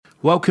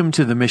Welcome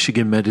to the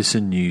Michigan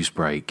Medicine News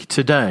Break.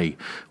 Today,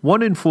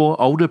 1 in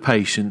 4 older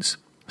patients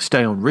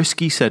stay on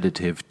risky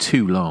sedative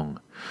too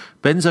long.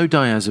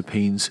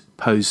 Benzodiazepines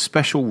pose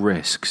special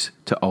risks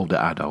to older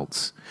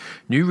adults.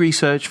 New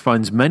research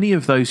finds many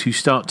of those who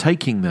start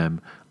taking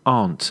them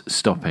aren't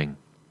stopping.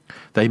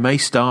 They may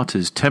start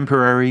as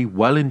temporary,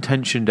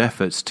 well-intentioned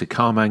efforts to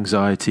calm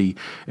anxiety,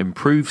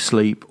 improve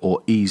sleep,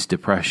 or ease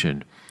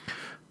depression.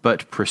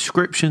 But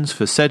prescriptions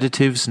for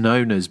sedatives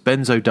known as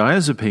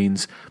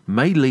benzodiazepines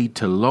may lead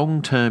to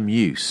long-term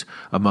use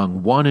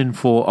among 1 in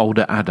 4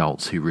 older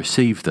adults who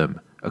receive them,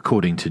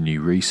 according to new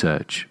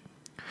research.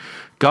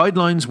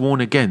 Guidelines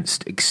warn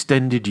against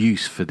extended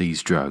use for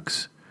these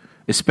drugs,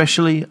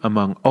 especially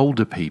among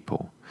older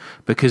people,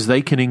 because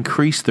they can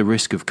increase the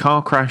risk of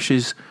car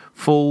crashes,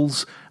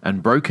 falls,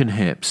 and broken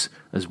hips,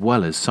 as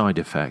well as side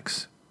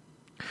effects.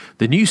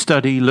 The new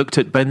study looked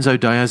at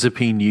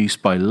benzodiazepine use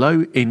by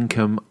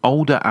low-income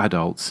older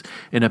adults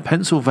in a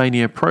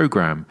Pennsylvania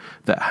program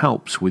that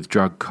helps with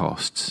drug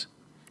costs.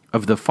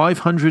 Of the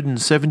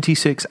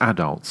 576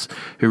 adults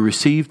who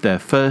received their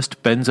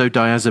first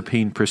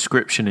benzodiazepine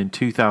prescription in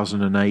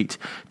 2008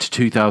 to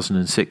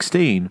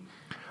 2016,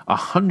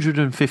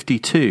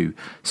 152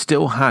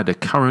 still had a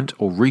current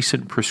or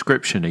recent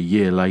prescription a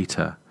year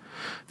later.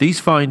 These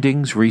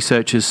findings,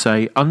 researchers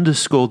say,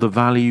 underscore the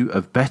value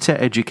of better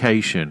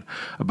education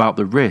about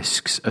the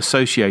risks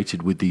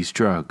associated with these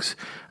drugs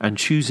and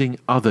choosing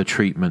other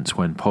treatments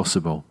when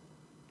possible.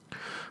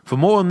 For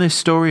more on this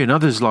story and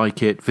others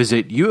like it,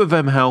 visit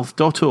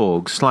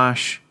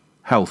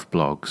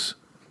uofmhealth.org/healthblogs.